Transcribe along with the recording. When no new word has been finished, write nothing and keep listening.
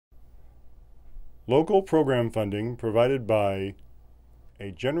Local program funding provided by a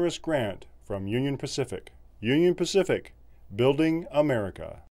generous grant from Union Pacific. Union Pacific, building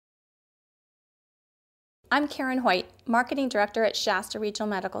America. I'm Karen Hoyt, Marketing Director at Shasta Regional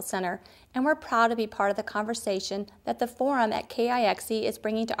Medical Center, and we're proud to be part of the conversation that the Forum at KIXE is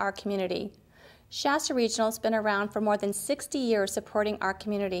bringing to our community. Shasta Regional has been around for more than 60 years supporting our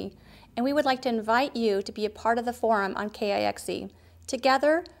community, and we would like to invite you to be a part of the Forum on KIXE.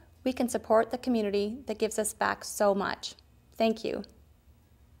 Together, we can support the community that gives us back so much. Thank you.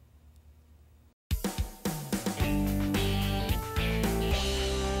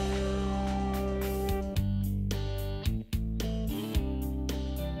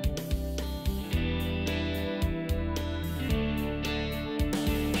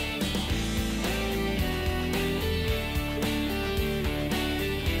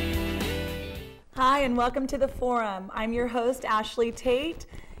 Hi, and welcome to the Forum. I'm your host, Ashley Tate,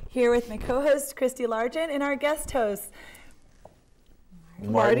 here with my co-host, Christy Largent, and our guest host,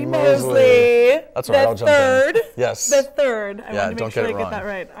 Marty Mosley. That's all right, I'll jump in. Yes. The third. I yeah, wanted to make don't sure get it I wrong. get that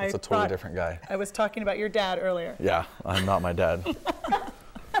right. It's a totally different guy. I was talking about your dad earlier. Yeah, I'm not my dad.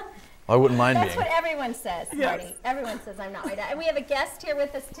 I wouldn't mind That's being. what everyone says, Marty. Yes. Everyone says I'm not my dad. And we have a guest here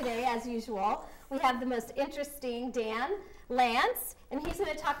with us today, as usual. We have the most interesting Dan Lance, and he's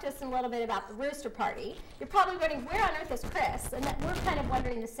going to talk to us in a little bit about the Rooster Party. You're probably wondering, where on earth is Chris? And we're kind of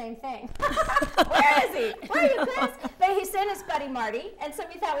wondering the same thing. Where is he? Where are you, Chris? But he sent his buddy Marty, and so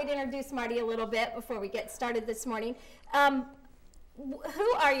we thought we'd introduce Marty a little bit before we get started this morning.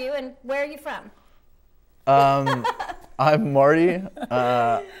 Who are you, and where are you from? I'm Marty.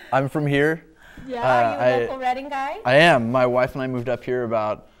 I'm from here. Yeah, are you a local Reading guy? I am. My wife and I moved up here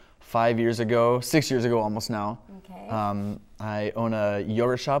about 6 years ago almost now. Okay. I own a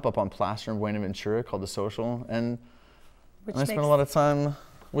yogurt shop up on Plaster in Buenaventura called The Social, and I spend a lot of time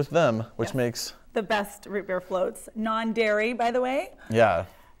with them, which makes the best root beer floats. Non-dairy, by the way. Yeah.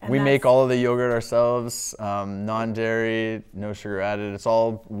 And we make all of the yogurt ourselves, non-dairy, no sugar added. It's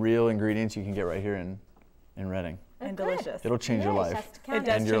all real ingredients you can get right here in Reading. And delicious. It'll change your life. It does and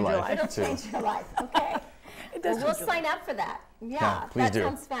your change your life, life. It'll too. change your life. Okay. It does. Well, we'll sign up for that. Yeah, please that do.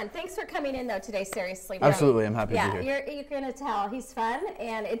 sounds fun. Thanks for coming in, though, today, seriously. Absolutely, I'm happy to be Yeah, here. you're going to tell. He's fun,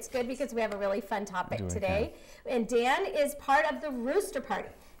 and it's good because we have a really fun topic today. And Dan is part of the Rooster Party.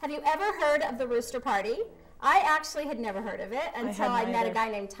 Have you ever heard of the Rooster Party? I actually had never heard of it until I met a guy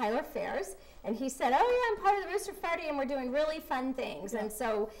named Tyler Fairs. And he said, oh, yeah, I'm part of the Rooster Party, and we're doing really fun things. Yeah. And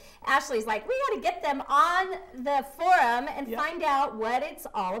so Ashley's like, we got to get them on the forum and find out what it's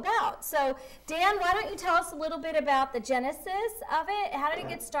all about. So, Dan, why don't you tell us a little bit about the genesis of it? How did it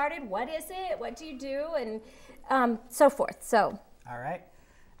get started? What is it? What do you do? And so forth. So. All right.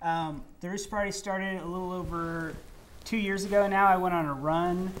 The Rooster Party started a little over 2 years ago now. I went on a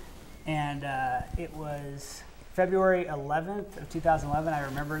run, and it was February 11th of 2011. I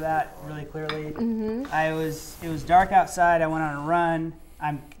remember that really clearly. Mm-hmm. It was dark outside. I went on a run.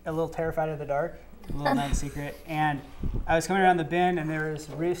 I'm a little terrified of the dark, a little known secret. And I was coming around the bend, and there was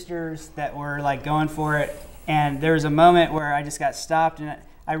roosters that were like going for it. And there was a moment where I just got stopped, and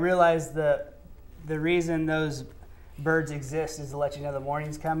I realized the reason those birds exist is to let you know the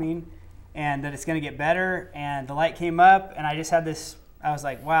morning's coming and that it's going to get better. And the light came up, and I just had this. I was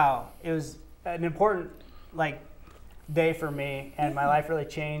like, wow, it was an important day for me, and my life really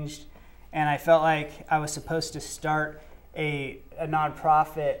changed, and I felt like I was supposed to start a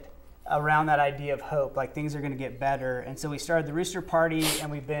nonprofit around that idea of hope, like things are going to get better. And so we started the Rooster Party, and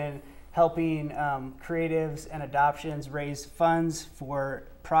we've been helping creatives and adoptions raise funds for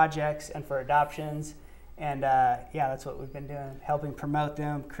projects and for adoptions, and that's what we've been doing, helping promote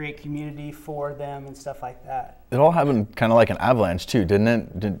them, create community for them and stuff like that. It all happened kind of like an avalanche too, didn't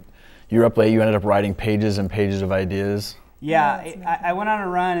it? You were up late, you ended up writing pages and pages of ideas. Yeah, I went on a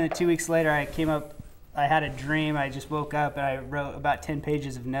run, and 2 weeks later I came up, I had a dream. I just woke up and I wrote about 10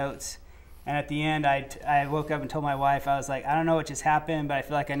 pages of notes. And at the end, I woke up and told my wife, I was like, I don't know what just happened, but I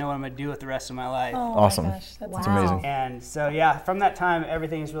feel like I know what I'm going to do with the rest of my life. Oh, awesome. My gosh, that's amazing. And so, yeah, from that time,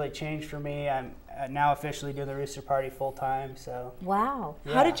 everything's really changed for me. I'm now officially doing the Rooster Party full time. So. Wow.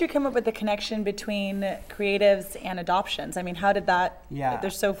 Yeah. How did you come up with the connection between creatives and adoptions? I mean, how did that, they're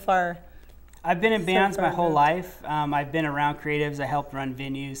so far. I've been in bands my whole life. I've been around creatives. I helped run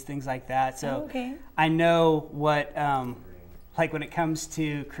venues, things like that. So I know what, like when it comes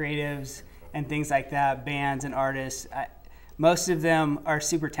to creatives and things like that, bands and artists, most of them are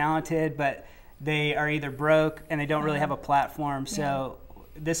super talented, but they are either broke and they don't really have a platform. So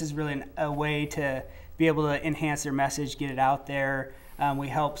this is really a way to be able to enhance their message, get it out there. We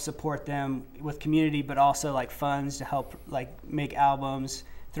help support them with community, but also like funds to help like make albums,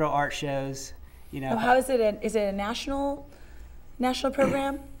 throw art shows, you know. So how is it? Is it a national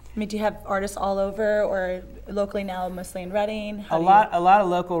program? I mean, do you have artists all over, or locally now, mostly in Reading? A lot of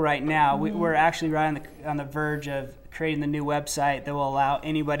local right now. We're actually right on the verge of creating the new website that will allow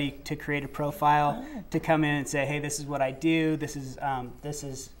anybody to create a profile to come in and say, hey, this is what I do. I'm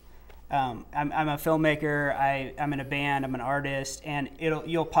a filmmaker. I'm in a band. I'm an artist, and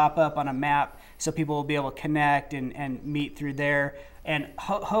you'll pop up on a map so people will be able to connect and meet through there, and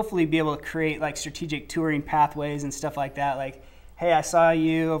hopefully be able to create like strategic touring pathways and stuff like that. Like, hey, I saw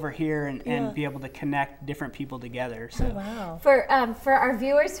you over here, and be able to connect different people together. So. Oh, wow. For our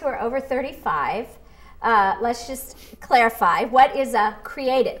viewers who are over 35, let's just clarify, what is a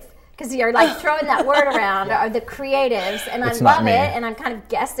creative? Because you're like throwing that word around, are the creatives, and I love it, and I'm kind of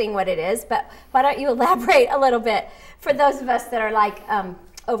guessing what it is, but why don't you elaborate a little bit for those of us that are like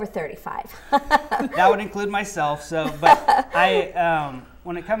over 35? That would include myself. So, but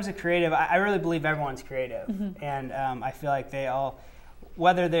when it comes to creative, I really believe everyone's creative, and I feel like they all,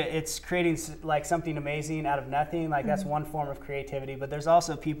 whether it's creating like something amazing out of nothing, like that's one form of creativity, but there's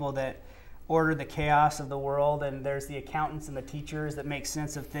also people that order the chaos of the world, and there's the accountants and the teachers that make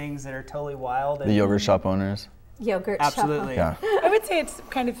sense of things that are totally wild. The yogurt shop owners. Absolutely. Yeah. I would say it's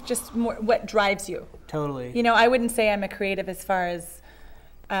kind of just more what drives you. Totally. You know, I wouldn't say I'm a creative as far as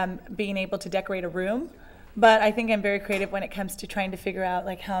being able to decorate a room, but I think I'm very creative when it comes to trying to figure out,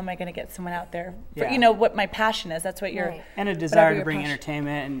 like, how am I going to get someone out there for, you know, what my passion is. That's what you're... Right. And a desire to bring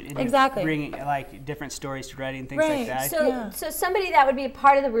entertainment and exactly. bring, like, different stories to writing, things like that. So somebody that would be a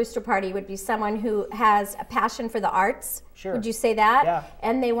part of the Rooster Party would be someone who has a passion for the arts. Sure. Would you say that? Yeah.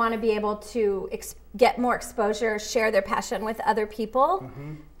 And they want to be able to get more exposure, share their passion with other people.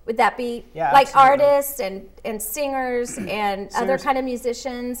 Would that be like absolutely. artists and singers and other kind of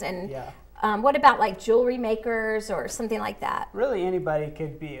musicians? And what about like jewelry makers or something like that? Really anybody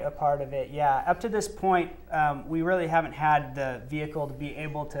could be a part of it, yeah. Up to this point, we really haven't had the vehicle to be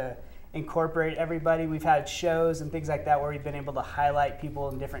able to incorporate everybody. We've had shows and things like that where we've been able to highlight people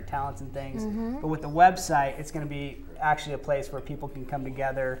and different talents and things. But with the website, it's going to be actually a place where people can come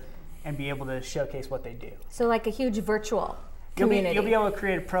together and be able to showcase what they do. So like a huge virtual community. You'll be able to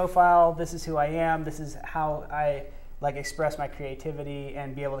create a profile. This is who I am. This is how I like express my creativity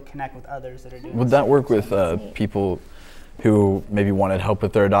and be able to connect with others that are doing. Would that work with people who maybe wanted help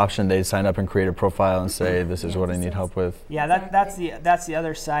with their adoption? They'd sign up and create a profile and say, "This is what I need help with." Yeah, that's the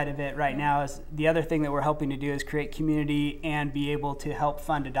other side of it right now. Is the other thing that we're helping to do is create community and be able to help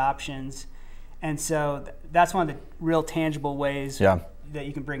fund adoptions, and so that's one of the real tangible ways that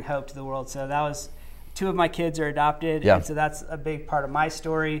you can bring hope to the world. So that was 2 of my kids are adopted, and so that's a big part of my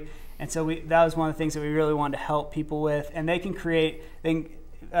story. And so that was one of the things that we really wanted to help people with. And they can fill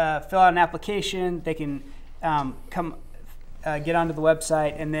out an application, they can get onto the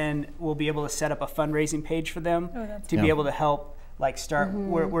website, and then we'll be able to set up a fundraising page for them to be able to help like start.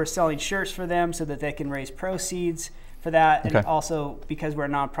 We're selling shirts for them so that they can raise proceeds for that, and also because we're a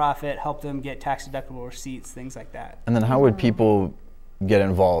nonprofit, help them get tax deductible receipts, things like that. And then how would people get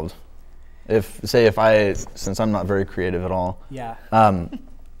involved? Since I'm not very creative at all,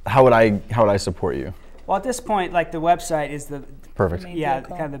 how would I support you? Well, at this point, like the website is the perfect. Yeah,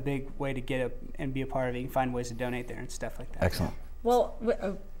 kind of the big way to get and be a part of it. You can find ways to donate there and stuff like that. Excellent. Well,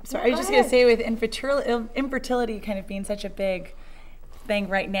 sorry, I was just going to say with infertility kind of being such a big thing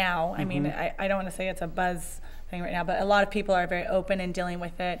right now. I mean, I don't want to say it's a buzz thing right now, but a lot of people are very open and dealing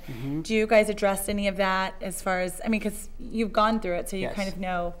with it. Do you guys address any of that as far as, I mean, because you've gone through it, so you kind of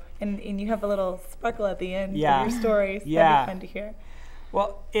know, and you have a little sparkle at the end of your story, so that'd be fun to hear.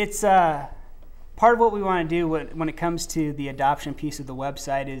 Well, it's part of what we want to do when it comes to the adoption piece of the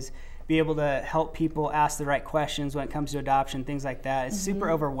website is be able to help people ask the right questions when it comes to adoption, things like that. It's super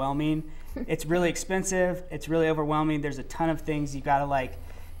overwhelming. It's really expensive. It's really overwhelming. There's a ton of things you got to like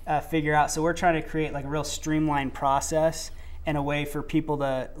figure out. So we're trying to create like a real streamlined process and a way for people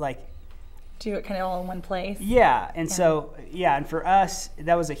to like do it kind of all in one place. So and for us,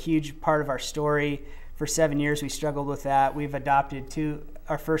 that was a huge part of our story. For 7 years, we struggled with that. We've adopted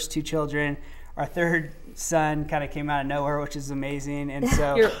our first 2 children. Our 3rd son kind of came out of nowhere, which is amazing. And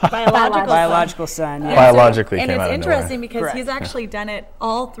so your biological son. Biologically came out of nowhere. And it's interesting because he's actually done it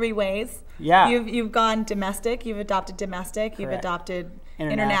all 3 ways. Yeah. You've gone domestic, you've adopted domestic, you've adopted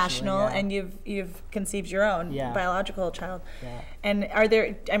international, and you've conceived your own biological child. And are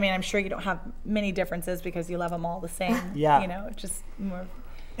there, I mean, I'm sure you don't have many differences because you love them all the same. You know, just more.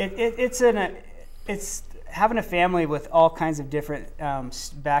 It's having a family with all kinds of different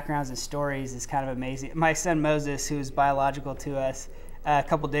backgrounds and stories is kind of amazing. My son Moses, who's biological to us, a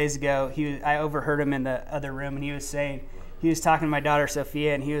couple days ago, I overheard him in the other room, and he was talking to my daughter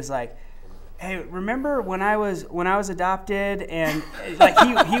Sophia, and he was like, hey, remember when I was adopted? And like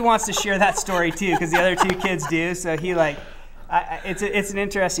he wants to share that story too, because the other two kids do. So he like, it's an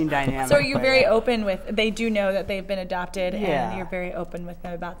interesting dynamic. So you're very open with, they do know that they've been adopted, and you're very open with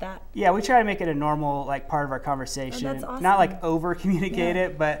them about that? Yeah, we try to make it a normal like part of our conversation. Oh, that's awesome. Not like over communicate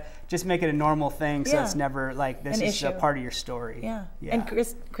it, but just make it a normal thing, so it's never like this An is issue. a part of your story. Yeah. And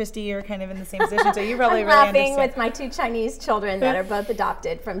Christy, you're kind of in the same position, so you probably I'm really laughing understand. with my two Chinese children that are both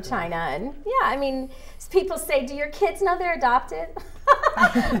adopted from China, and yeah, I mean, people say, "Do your kids know they're adopted?"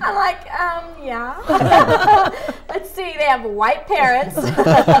 I'm like, yeah. Let's see, they have white parents. So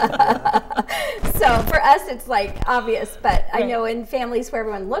for us, it's like obvious, but I know in families where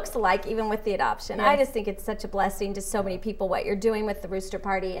everyone looks alike, even with the adoption, I just think it's such a blessing to so many people what you're doing with the Rooster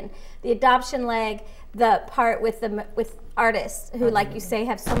Party and the adoption leg, the part with artists who, like you say,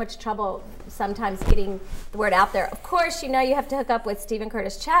 have so much trouble sometimes getting the word out there. Of course, you know you have to hook up with Stephen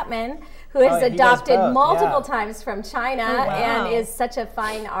Curtis Chapman, who has adopted multiple times from China and is such a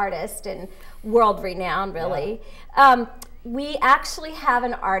fine artist and world-renowned, really. We actually have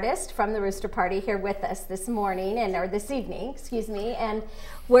an artist from the Rooster Party here with us this morning, or this evening, excuse me, and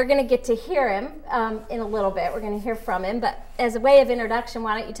we're going to get to hear him in a little bit. We're going to hear from him, but as a way of introduction,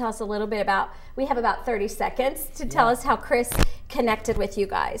 why don't you tell us a little bit about, we have about 30 seconds to tell us how Chris connected with you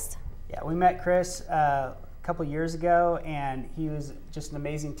guys. Yeah, we met Chris a couple years ago, and he was just an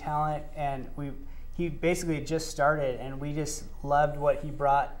amazing talent, and he basically had just started, and we just loved what he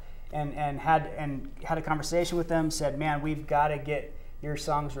brought, and had a conversation with him, said, man, we've got to get your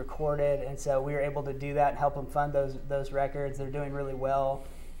songs recorded, and so we were able to do that and help him fund those records. They're doing really well,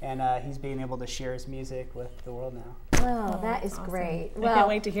 and he's being able to share his music with the world now. Oh, that is awesome. Great. Well, I can't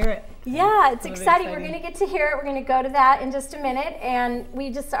wait to hear it. Yeah, it's exciting. We're going to get to hear it. We're going to go to that in just a minute, and we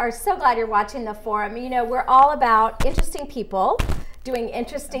just are so glad you're watching the forum. You know, we're all about interesting people doing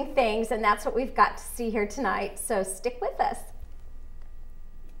interesting things, and that's what we've got to see here tonight, so stick with us.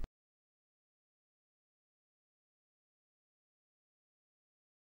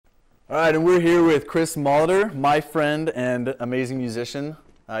 All right, and we're here with Chris Molitor, my friend and amazing musician.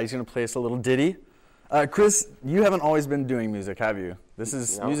 He's going to play us a little ditty. Chris, you haven't always been doing music, have you?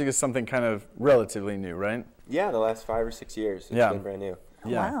 Music is something kind of relatively new, right? Yeah, the last 5 or 6 years. It's been brand new.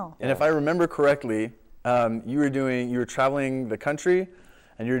 Yeah. Wow. And if I remember correctly, you were traveling the country,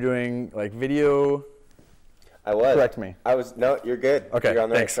 and you were doing like video. I was. Correct me. No, you're good. Okay, You're on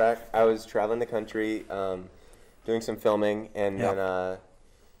the thanks. right track. I was traveling the country, doing some filming, and then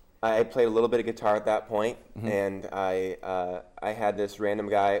I played a little bit of guitar at that point, and I had this random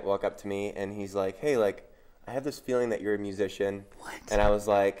guy walk up to me, and he's like, hey, like, I have this feeling that you're a musician. What? And I was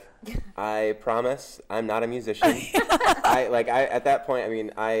like, I promise I'm not a musician. At that point, I mean,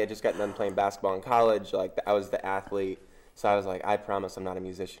 I had just gotten done playing basketball in college. Like, I was the athlete. So I was like, I promise I'm not a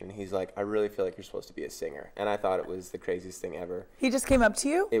musician. And he's like, I really feel like you're supposed to be a singer. And I thought it was the craziest thing ever. He just came up to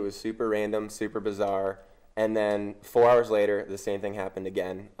you? It was super random, super bizarre. And then 4 hours later, the same thing happened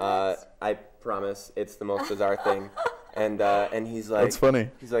again. I promise it's the most bizarre thing. And he's like, that's funny.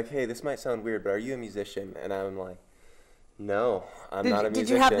 He's like, hey, this might sound weird, but are you a musician? And I'm like, no, I'm not a musician. Did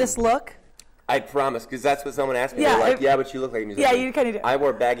you have this look? I promise, because that's what someone asked me. They're like, yeah, but you look like a musician. Yeah, you kind of do. I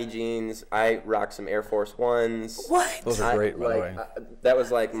wore baggy jeans. I rocked some Air Force Ones. What? Those are great, by the way. That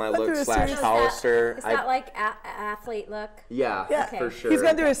was like my look / Hollister. Is that like athlete look? Yeah, okay. for sure. He's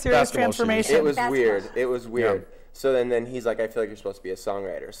gone through a serious Basketball transformation. It was weird. It was weird. Yeah. So then he's like, I feel like you're supposed to be a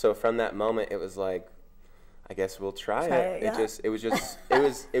songwriter. So from that moment, it was like, I guess we'll try it.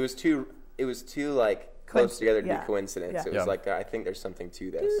 It was too like close together to be coincidence. Yeah. It was like, I think there's something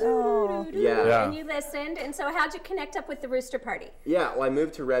to this. Oh. Yeah. And you listened, and so how'd you connect up with the Rooster Party? Yeah, well, I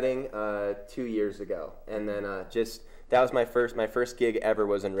moved to Reading 2 years ago, and then that was my first gig ever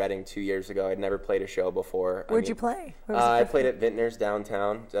was in Reading 2 years ago. I'd never played a show before. Where'd you play? I played at Vintner's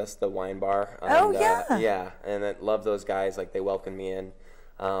downtown, just the wine bar. Yeah, and I love those guys. Like, they welcomed me in,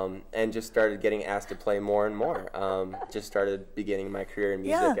 and just started getting asked to play more and more. Just started beginning my career in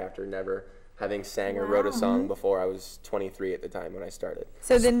music after never having sang or wrote a song before. I was 23 at the time when I started.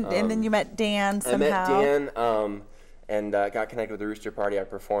 So then, and then you met Dan somehow. I met Dan, and got connected with the Rooster Party. I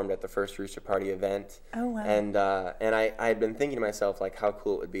performed at the first Rooster Party event. Oh, wow. And I had been thinking to myself, like, how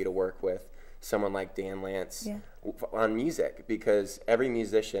cool it would be to work with someone like Dan Lance on music, because every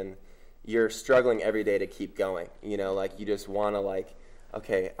musician, you're struggling every day to keep going. You know, like, you just want to, like,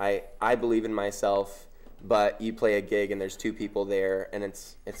 okay, I believe in myself, but you play a gig and there's 2 people there, and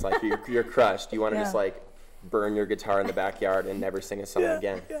it's like you're crushed. You want to just like burn your guitar in the backyard and never sing a song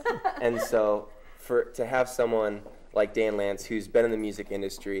again. And so to have someone like Dan Lance, who's been in the music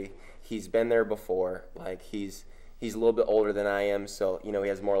industry, he's been there before. Like, he's He's a little bit older than I am, so he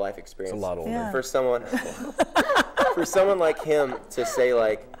has more life experience. It's a lot older. Yeah. For someone like him to say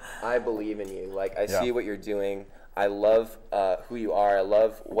like, I believe in you, like I see what you're doing, I love who you are, I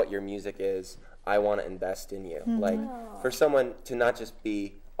love what your music is, I want to invest in you. Like for someone to not just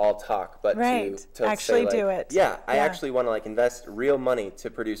be all talk, but to actually say, like, do it. Yeah, I actually want to like invest real money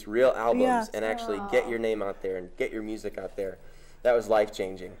to produce real albums and actually get your name out there and get your music out there. That was life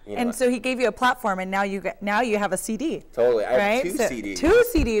changing. And so he gave you a platform, and now you have a CD. Totally, I have two So CDs. 2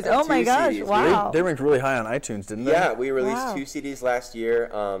 CDs. Oh my gosh! CDs. Wow. They ranked really high on iTunes, didn't they? Yeah, we released 2 CDs last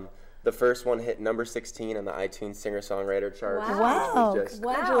year. The first one hit number 16 on the iTunes singer-songwriter chart. Wow!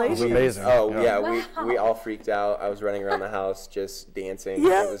 Congratulations. It was amazing. Oh yeah, we all freaked out. I was running around the house just dancing.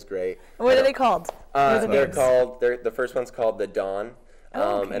 Yeah. It was great. What are they called? The first one's called The Dawn,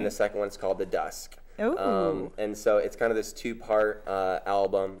 and the second one's called The Dusk. Ooh. And so it's kind of this 2-part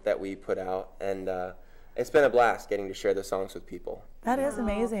album that we put out, and it's been a blast getting to share the songs with people. That is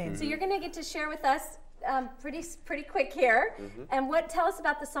amazing. So you're going to get to share with us pretty quick here. And tell us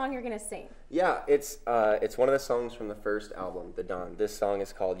about the song you're going to sing. Yeah, it's one of the songs from the first album, The Dawn. This song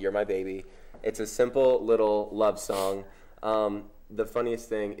is called You're My Baby. It's a simple little love song. The funniest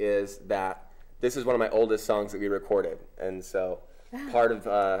thing is that this is one of my oldest songs that we recorded, and so part of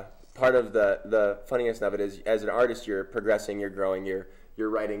the funniness of it is, as an artist, you're progressing, you're growing, you're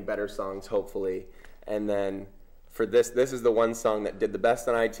writing better songs, hopefully, and then for this is the one song that did the best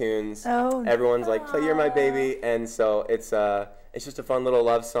on iTunes. Everyone's like, play You're My Baby, and so it's just a fun little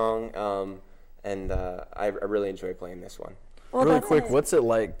love song, and I really enjoy playing this one. Well, really quick, what's it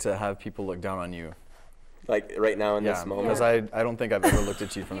like to have people look down on you? Like right now in this moment? Because I don't think I've ever looked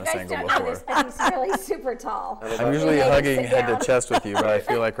at you from this angle before. He's really super tall. I'm usually hugging head to chest with you, but I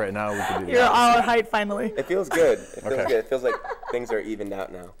feel like right now we could do You're that. all at height finally. It feels good. It feels good. It feels like things are evened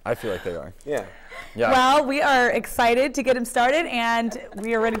out now. I feel like they are. Yeah. Yeah. Well, we are excited to get him started, and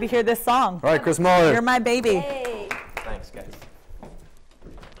we are ready to hear this song. All right, Chris Molitor. You're My Baby. Hey. Thanks, guys.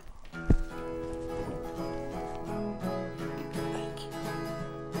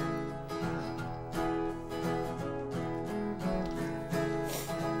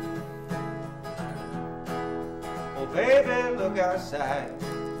 Oh, baby, look outside.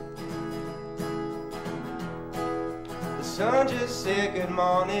 The sun just said good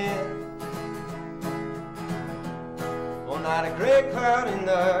morning. Oh, not a gray cloud in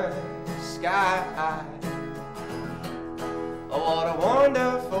the sky. Oh, what a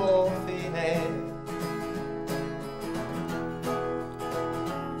wonderful feeling.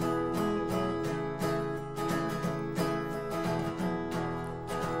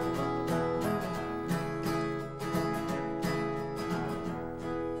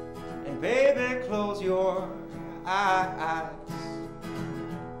 And baby, close your eyes.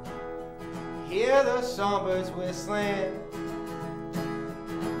 Hear the songbirds whistling.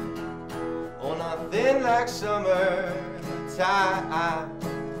 Oh, nothing like summertime.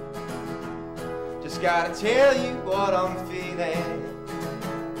 Just gotta tell you what I'm feeling.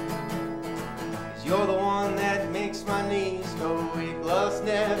 'Cause you're the one that makes my knees go weak. Love's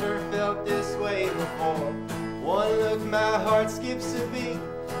never felt this way before. One look, my heart skips a beat.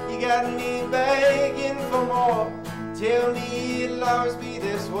 You got me begging for more. Tell me it'll always be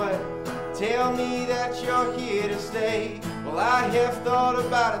this way. Tell me that you're here to stay. Well, I have thought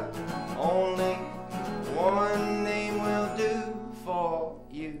about it. Only one name will do for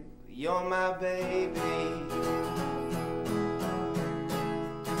you. You're my baby.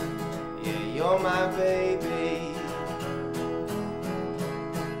 Yeah, you're my baby.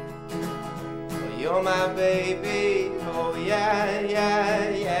 Oh, you're my baby. Oh, yeah, yeah,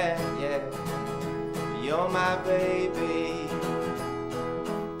 yeah, yeah. You're my baby.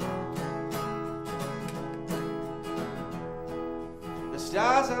 The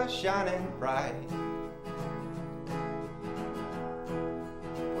stars are shining bright.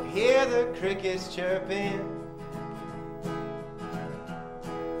 We'll hear the crickets chirping.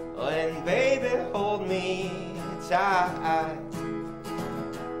 Oh, and baby, hold me tight.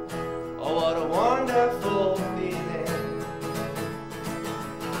 Oh, what a wonderful feeling.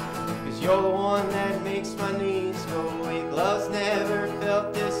 'Cause you're the one that makes my knees go weak. Love's never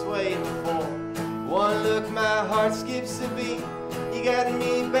felt this way before. One look, my heart skips a beat. You got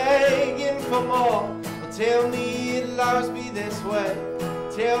me begging for more. Well, tell me it'll always be this way.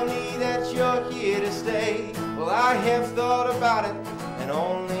 Tell me that you're here to stay. Well, I have thought about it, and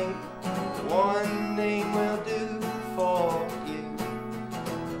only one name will do for you.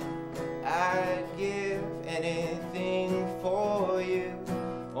 I'd give anything for you.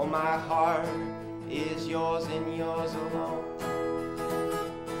 Oh, my heart is yours and yours alone.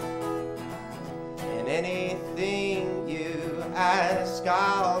 And anything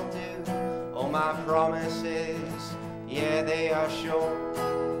I'll do. All my promises, yeah, they are sure.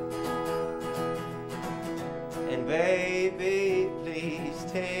 And baby, please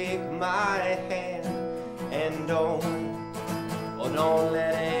take my hand and don't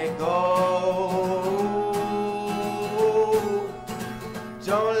let it go.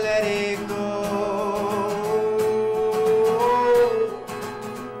 Don't let it go.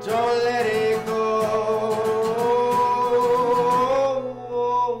 Don't let it go.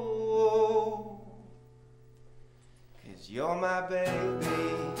 'Cause you're my baby.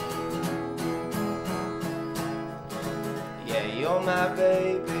 Yeah, you're my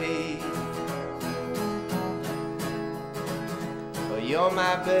baby. Oh, you're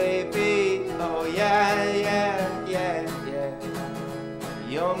my baby. Oh, yeah, yeah, yeah, yeah.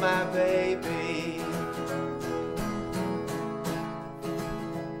 You're my baby.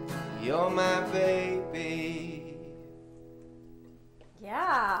 You're my baby.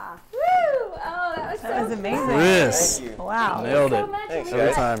 Yeah. Woo! Oh, that was so That was amazing. Chris, Thank you. Wow. nailed so it. much. Thanks, We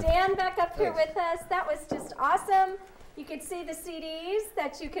guys. got Dan back up here with us. That was just awesome. You can see the CDs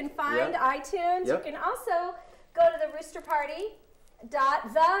that you can find, Yep. iTunes. Yep. You can also go to the Rooster Party,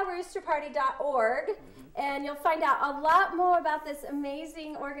 theroosterparty.org, and you'll find out a lot more about this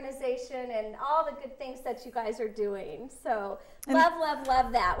amazing organization and all the good things that you guys are doing. So love, love,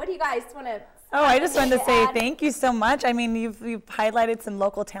 love that. What do you guys want to? Oh, I just wanted to say add? thank you so much. I mean, you've highlighted some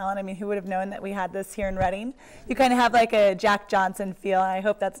local talent. I mean, who would have known that we had this here in Reading? You kind of have like a Jack Johnson feel, and I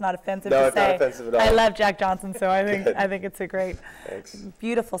hope that's not offensive No, to it's say. not offensive at all. I love Jack Johnson, so I think it's a great, Thanks.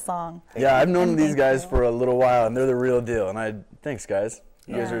 beautiful song. Yeah, I've known these thank guys you. for a little while, and they're the real deal. And thanks, guys.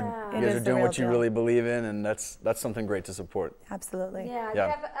 You guys Yeah. are It you guys is are the doing real what you deal. really believe in, and that's something great to support. Absolutely. Yeah,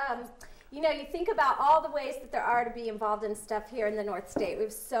 Yeah. you have, you think about all the ways that there are to be involved in stuff here in the North State. We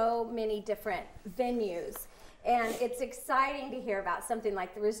have so many different venues, and it's exciting to hear about something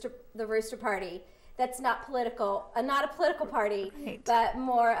like the Rooster Party that's not political, not a political party, Right. but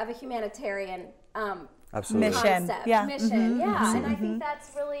more of a humanitarian Absolutely. Mission. concept. Yeah. Mission, yeah. And I think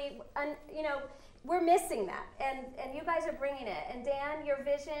that's really, we're missing that, and you guys are bringing it. And Dan, your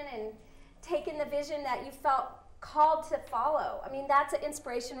vision and taking the vision that you felt called to follow. I mean, that's an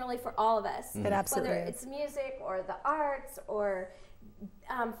inspiration really for all of us. It absolutely Whether is. it's music or the arts or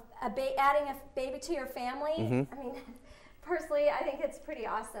adding a baby to your family. I mean, personally, I think it's pretty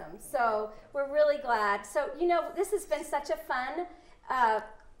awesome. So we're really glad. So, this has been such a fun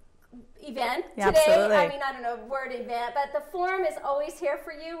event Yeah, today. absolutely. I mean, I don't know, word event, but the forum is always here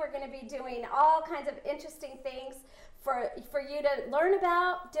for you. We're going to be doing all kinds of interesting things for you to learn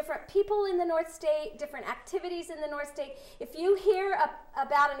about different people in the North State, different activities in the North State. If you hear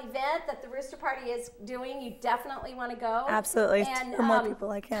about an event that the Rooster Party is doing, you definitely want to go. Absolutely. And For more people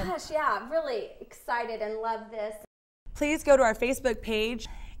like him. Gosh, yeah, really excited and love this. Please go to our Facebook page,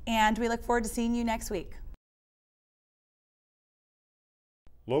 and we look forward to seeing you next week.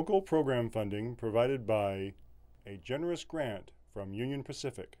 Local program funding provided by a generous grant from Union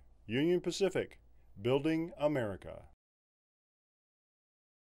Pacific. Union Pacific, building America.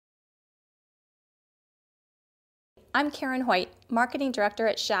 I'm Karen Hoyt, Marketing Director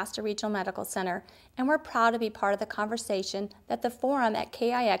at Shasta Regional Medical Center, and we're proud to be part of the conversation that the forum at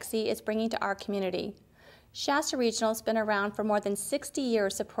KIXE is bringing to our community. Shasta Regional has been around for more than 60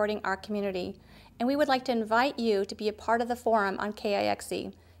 years supporting our community, and we would like to invite you to be a part of the forum on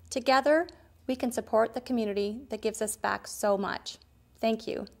KIXE. Together, we can support the community that gives us back so much. Thank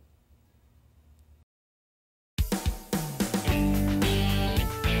you.